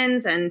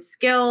opinions and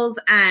skills.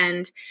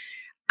 And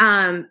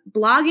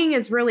blogging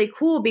is really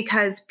cool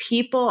because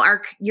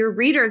your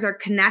readers are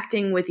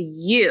connecting with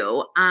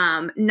you,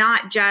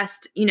 not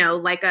just,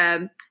 like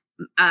a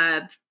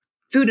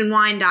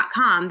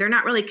foodandwine.com. They're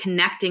not really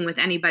connecting with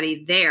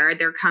anybody there.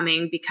 They're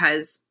coming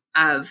because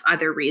of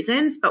other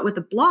reasons. But with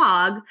a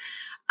blog,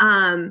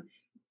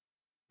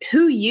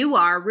 who you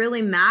are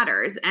really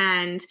matters.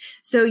 And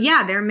so,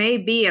 yeah, there may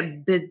be a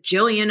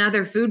bajillion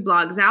other food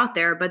blogs out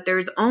there, but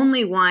there's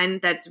only one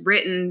that's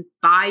written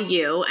by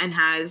you and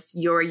has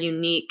your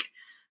unique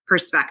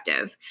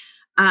perspective.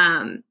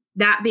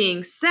 That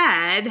being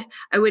said,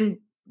 I would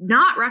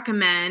not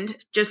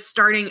recommend just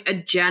starting a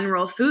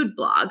general food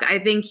blog. I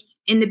think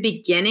in the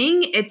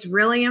beginning, it's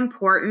really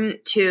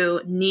important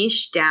to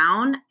niche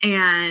down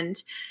and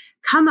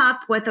come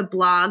up with a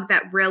blog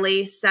that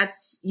really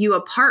sets you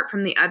apart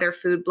from the other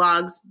food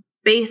blogs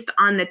based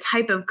on the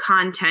type of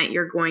content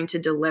you're going to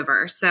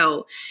deliver.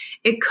 So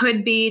it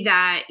could be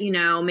that,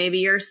 maybe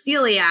you're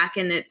celiac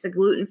and it's a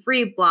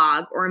gluten-free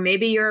blog, or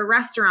maybe you're a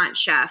restaurant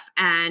chef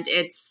and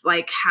it's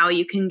like how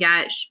you can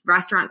get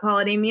restaurant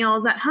quality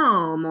meals at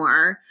home,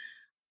 or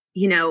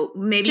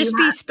maybe just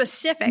be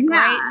specific,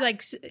 yeah. right?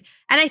 Like,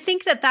 and I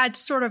think that that's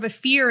sort of a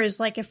fear, is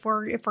like, if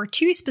we're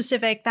too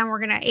specific, then we're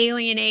going to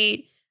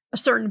alienate a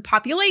certain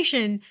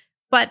population.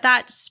 But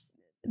that's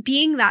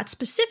being that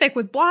specific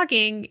with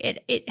blogging,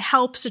 it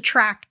helps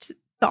attract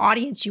the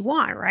audience you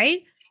want,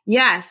 right?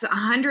 Yes,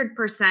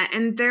 100%.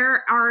 And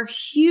there are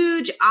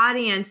huge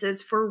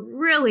audiences for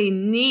really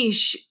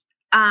niche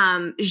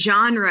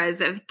genres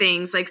of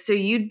things. Like, so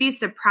you'd be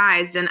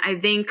surprised. And I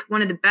think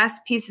one of the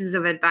best pieces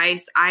of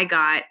advice I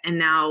got and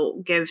now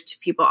give to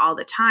people all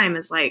the time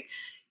is like,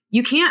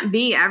 you can't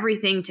be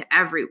everything to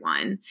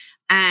everyone.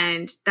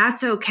 And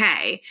that's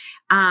okay.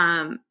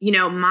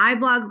 My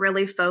blog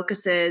really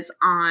focuses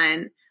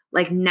on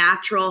like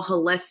natural,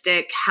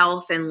 holistic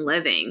health and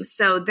living.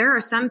 So there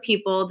are some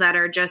people that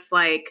are just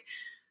like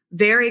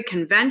very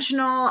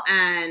conventional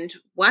and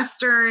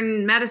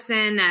Western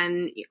medicine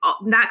and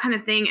that kind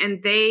of thing.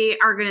 And they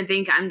are going to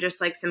think I'm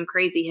just like some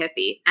crazy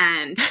hippie.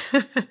 And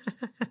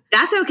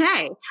that's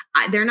okay.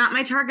 They're not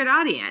my target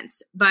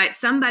audience. But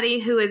somebody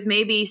who is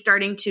maybe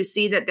starting to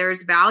see that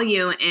there's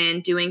value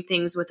in doing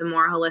things with a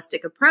more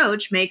holistic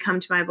approach may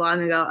come to my blog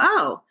and go,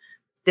 oh,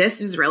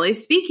 this is really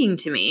speaking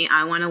to me.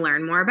 I want to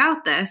learn more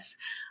about this.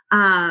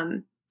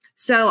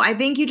 So I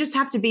think you just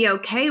have to be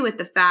okay with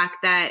the fact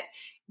that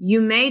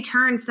you may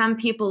turn some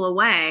people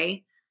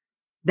away.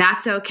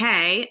 That's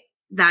okay.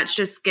 That's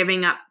just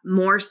giving up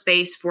more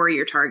space for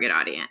your target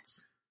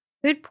audience.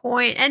 Good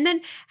point. And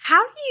then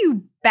how do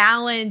you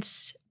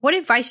balance, what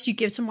advice do you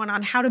give someone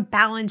on how to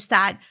balance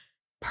that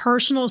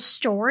personal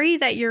story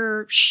that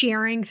you're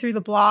sharing through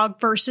the blog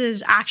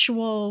versus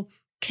actual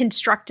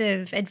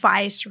constructive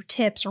advice or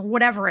tips or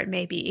whatever it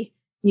may be?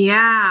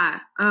 Yeah.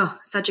 Oh,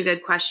 such a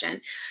good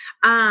question.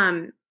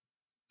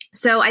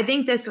 So I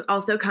think this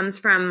also comes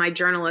from my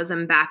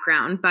journalism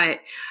background, but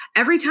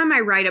every time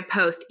I write a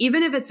post,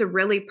 even if it's a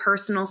really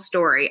personal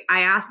story,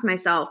 I ask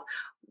myself,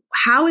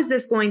 how is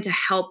this going to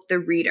help the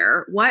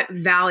reader? What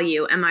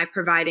value am I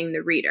providing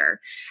the reader?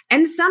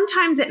 And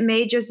sometimes it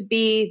may just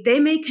be, they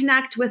may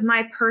connect with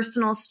my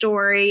personal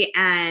story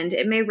and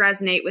it may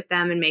resonate with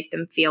them and make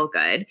them feel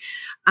good,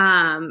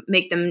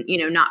 make them,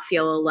 not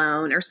feel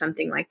alone or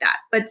something like that.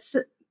 But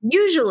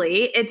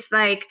usually it's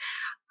like,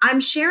 I'm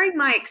sharing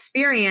my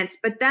experience,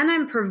 but then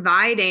I'm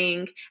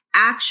providing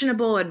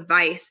actionable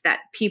advice that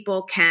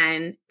people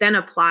can then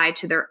apply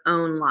to their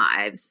own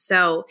lives.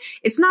 So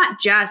it's not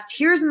just,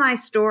 here's my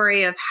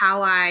story of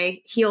how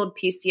I healed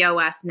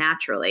PCOS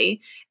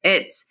naturally.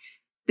 It's,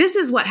 this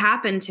is what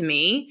happened to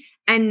me.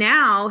 And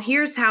now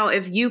here's how,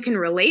 if you can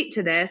relate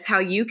to this, how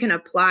you can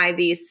apply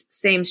these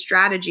same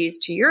strategies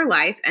to your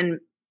life and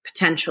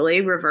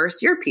potentially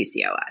reverse your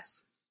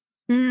PCOS.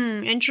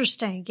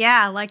 Interesting.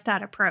 Yeah, I like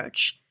that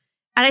approach.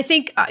 And I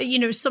think,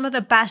 some of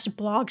the best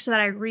blogs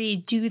that I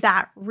read do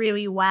that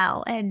really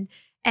well and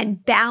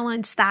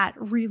balance that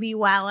really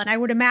well. And I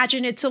would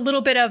imagine it's a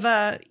little bit of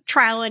a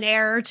trial and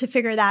error to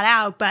figure that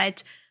out.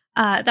 But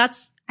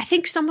that's, I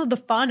think, some of the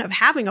fun of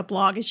having a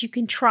blog is you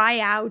can try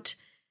out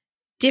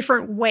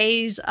different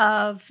ways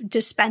of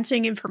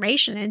dispensing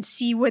information and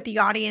see what the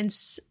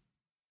audience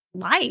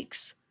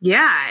likes.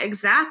 Yeah,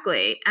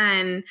 exactly.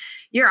 And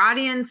your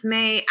audience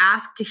may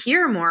ask to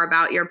hear more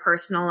about your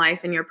personal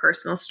life and your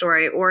personal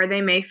story, or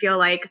they may feel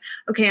like,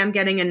 okay, I'm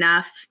getting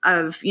enough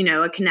of,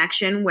 a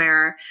connection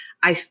where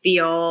I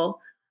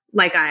feel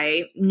like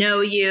I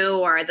know you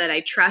or that I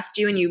trust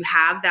you, and you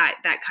have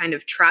that kind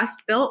of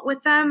trust built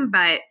with them,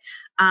 but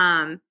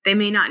they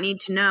may not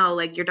need to know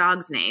like your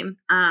dog's name.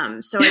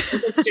 So it's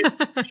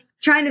just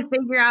trying to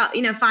figure out,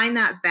 find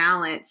that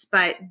balance.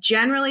 But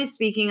generally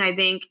speaking, I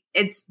think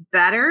it's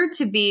better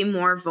to be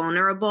more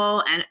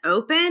vulnerable and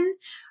open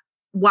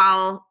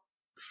while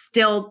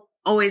still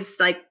always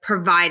like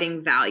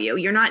providing value.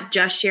 You're not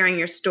just sharing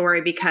your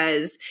story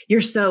because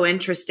you're so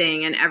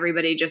interesting and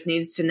everybody just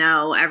needs to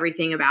know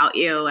everything about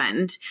you.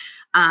 And,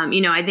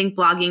 I think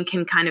blogging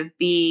can kind of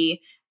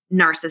be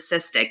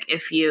narcissistic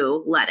if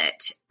you let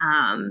it.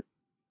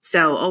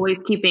 So always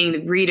keeping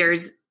the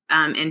reader's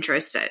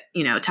interest at,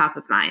 top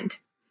of mind.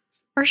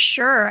 For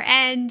sure.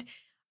 And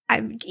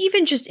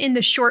even just in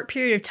the short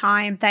period of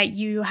time that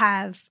you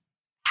have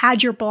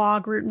had your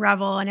blog, Root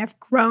Revel, and have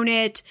grown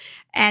it.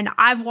 And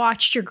I've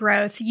watched your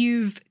growth.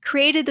 You've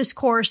created this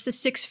course, the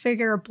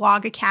 6-Figure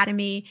Blog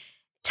Academy.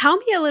 Tell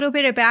me a little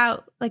bit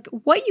about like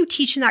what you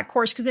teach in that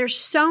course, because there's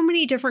so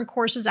many different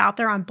courses out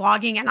there on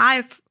blogging. And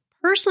I've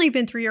personally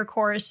been through your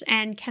course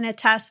and can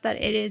attest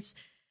that it is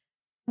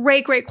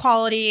great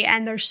quality.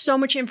 And there's so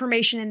much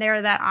information in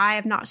there that I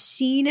have not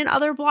seen in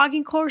other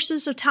blogging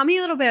courses. So tell me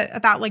a little bit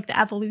about like the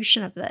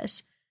evolution of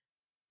this.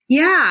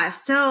 Yeah.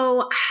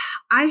 So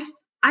I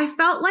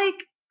felt like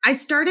I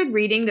started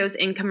reading those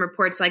income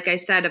reports, like I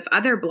said, of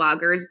other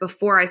bloggers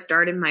before I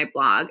started my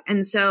blog.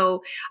 And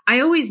so I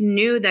always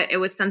knew that it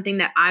was something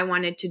that I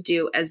wanted to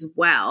do as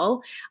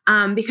well,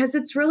 because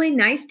it's really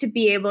nice to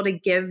be able to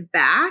give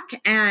back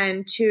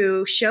and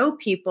to show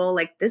people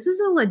like this is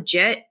a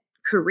legit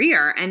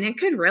career and it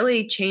could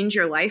really change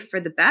your life for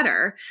the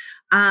better.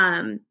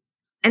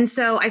 And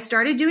so I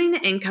started doing the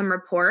income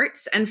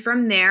reports. And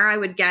from there, I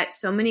would get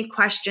so many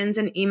questions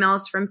and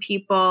emails from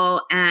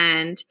people.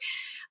 And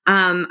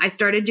I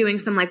started doing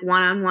some like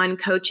one-on-one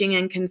coaching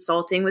and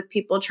consulting with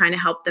people, trying to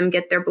help them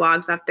get their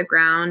blogs off the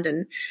ground.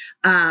 And,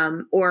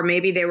 or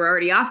maybe they were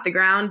already off the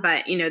ground,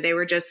 but they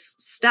were just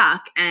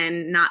stuck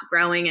and not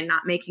growing and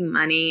not making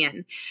money.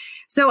 And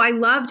so I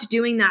loved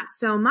doing that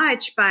so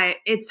much, but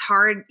it's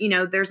hard,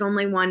 there's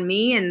only one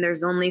me and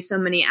there's only so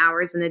many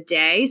hours in a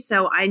day.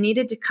 So I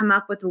needed to come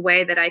up with a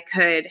way that I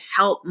could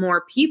help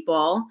more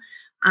people.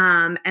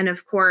 And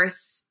of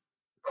course,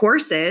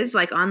 courses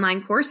like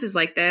online courses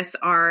like this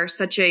are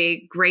such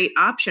a great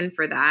option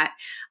for that.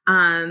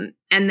 And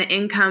the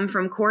income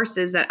from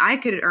courses that I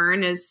could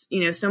earn is,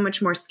 so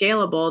much more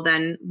scalable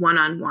than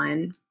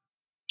one-on-one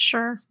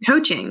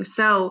coaching.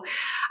 So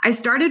I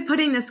started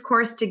putting this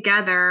course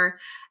together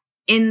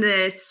in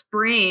the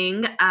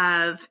spring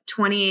of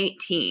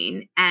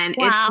 2018, and It's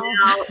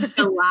now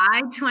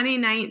July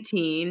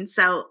 2019.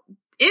 So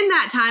in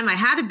that time, I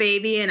had a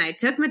baby and I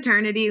took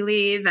maternity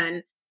leave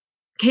and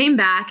came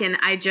back, and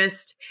I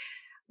just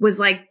was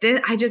like,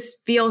 I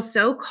just feel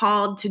so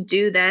called to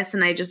do this.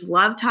 And I just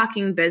love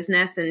talking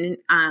business and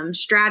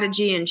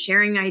strategy and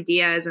sharing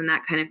ideas and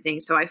that kind of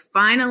thing. So I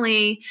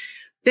finally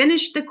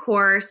finished the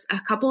course a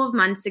couple of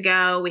months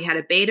ago. We had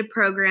a beta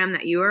program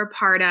that you were a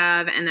part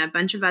of and a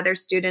bunch of other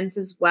students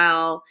as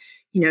well,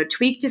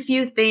 tweaked a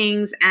few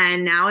things,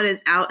 and now it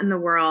is out in the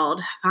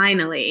world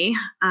finally.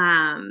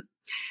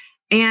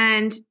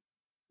 And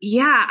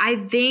yeah, I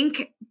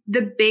think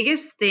the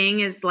biggest thing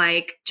is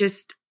like,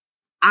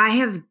 I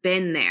have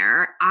been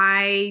there.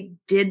 I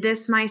did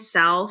this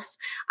myself.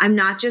 I'm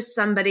not just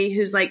somebody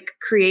who's like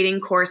creating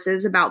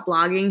courses about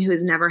blogging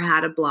who's never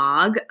had a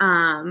blog,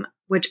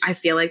 which I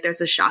feel like there's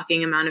a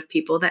shocking amount of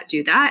people that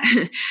do that.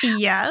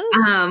 Yes.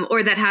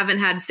 Or that haven't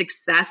had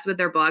success with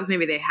their blogs.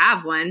 Maybe they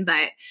have one,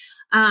 but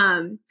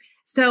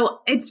so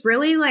it's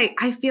really like,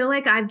 I feel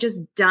like I've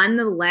just done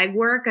the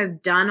legwork.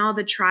 I've done all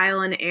the trial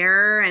and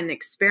error and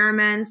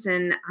experiments.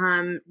 And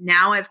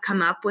now I've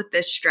come up with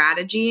this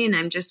strategy, and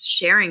I'm just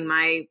sharing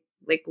my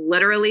like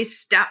literally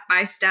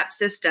step-by-step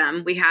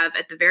system. We have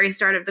at the very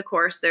start of the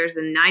course, there's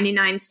a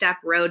 99-step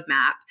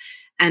roadmap,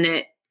 and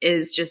it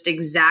is just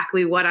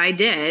exactly what I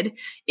did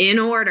in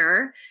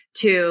order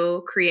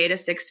to create a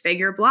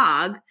 6-figure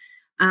blog.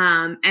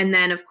 And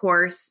then of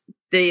course,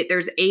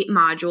 there's 8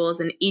 modules,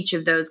 and each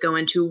of those go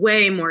into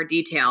way more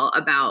detail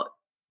about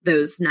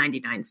those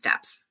 99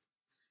 steps.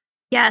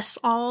 Yes,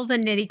 all the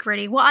nitty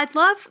gritty. Well, I'd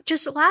love,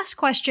 just last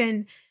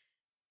question,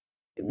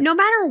 no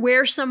matter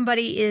where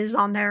somebody is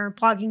on their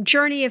blogging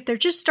journey, if they're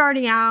just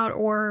starting out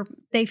or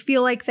they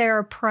feel like they're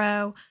a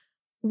pro,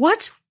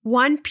 what's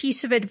one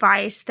piece of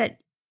advice that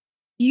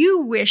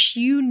you wish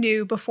you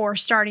knew before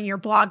starting your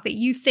blog that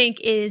you think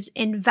is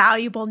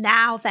invaluable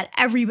now that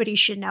everybody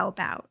should know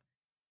about?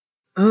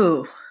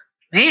 Oh,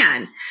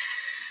 man.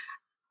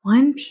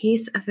 One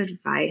piece of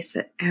advice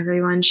that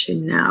everyone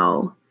should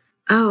know.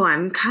 Oh,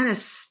 I'm kind of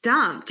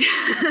stumped.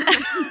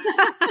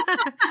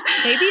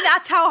 Maybe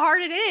that's how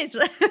hard it is.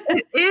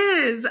 It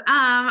is.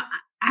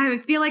 I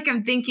feel like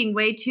I'm thinking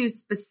way too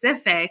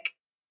specific.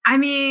 I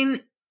mean,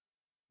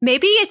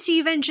 maybe it's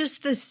even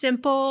just the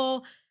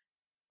simple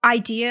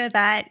idea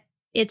that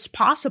it's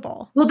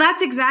possible. Well,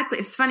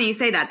 it's funny you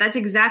say that. That's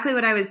exactly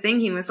what I was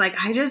thinking, was like,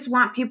 I just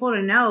want people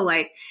to know,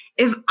 like,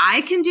 if I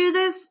can do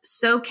this,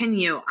 so can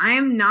you. I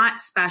am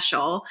not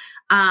special.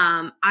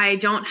 I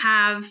don't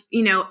have,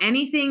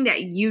 anything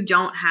that you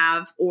don't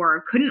have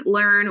or couldn't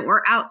learn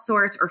or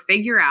outsource or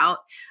figure out.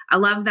 I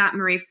love that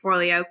Marie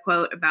Forleo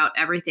quote about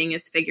everything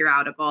is figure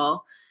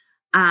outable.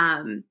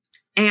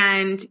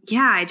 And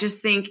yeah, I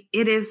just think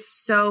it is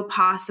so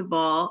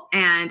possible,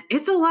 and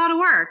it's a lot of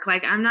work.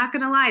 Like, I'm not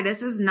going to lie.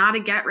 This is not a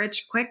get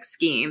rich quick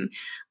scheme.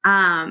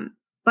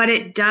 But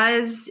it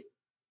does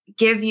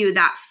give you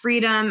that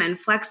freedom and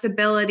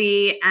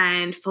flexibility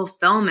and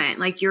fulfillment.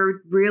 Like,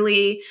 you're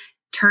really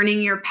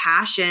turning your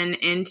passion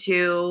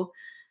into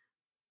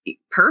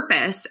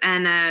purpose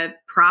and a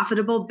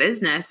profitable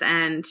business.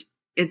 And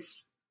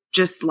it's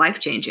just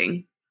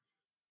life-changing.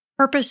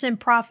 Purpose and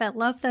profit.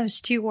 Love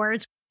those 2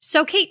 words.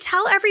 So, Kate,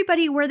 tell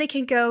everybody where they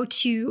can go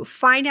to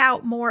find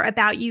out more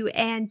about you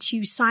and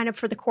to sign up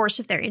for the course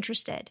if they're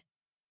interested.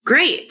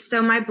 Great.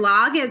 So my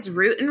blog is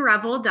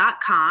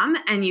rootandrevel.com,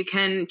 and you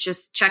can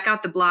just check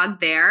out the blog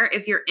there.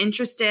 If you're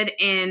interested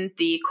in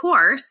the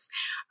course,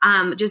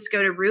 just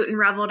go to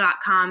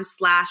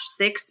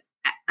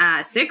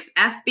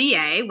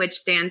rootandrevel.com/6FBA, which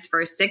stands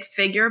for Six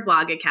Figure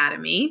Blog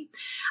Academy.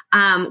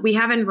 We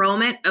have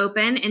enrollment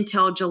open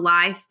until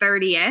July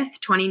 30th,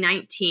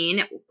 2019.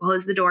 It will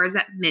close the doors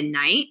at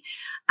midnight.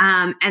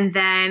 And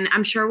then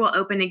I'm sure we'll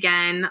open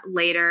again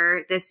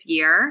later this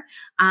year.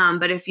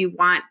 But if you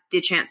want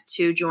the chance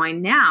to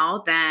join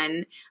now,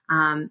 then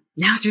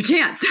now's your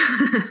chance.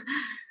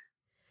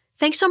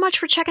 Thanks so much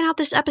for checking out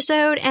this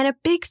episode, and a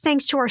big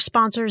thanks to our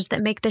sponsors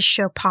that make this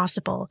show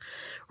possible.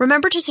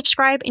 Remember to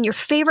subscribe in your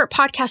favorite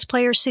podcast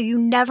player so you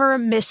never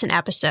miss an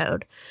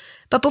episode.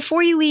 But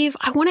before you leave,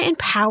 I want to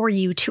empower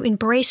you to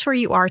embrace where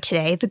you are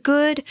today, the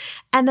good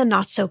and the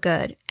not so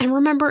good. And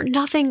remember,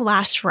 nothing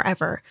lasts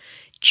forever.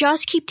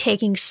 Just keep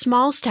taking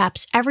small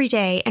steps every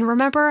day and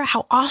remember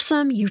how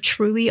awesome you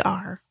truly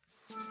are.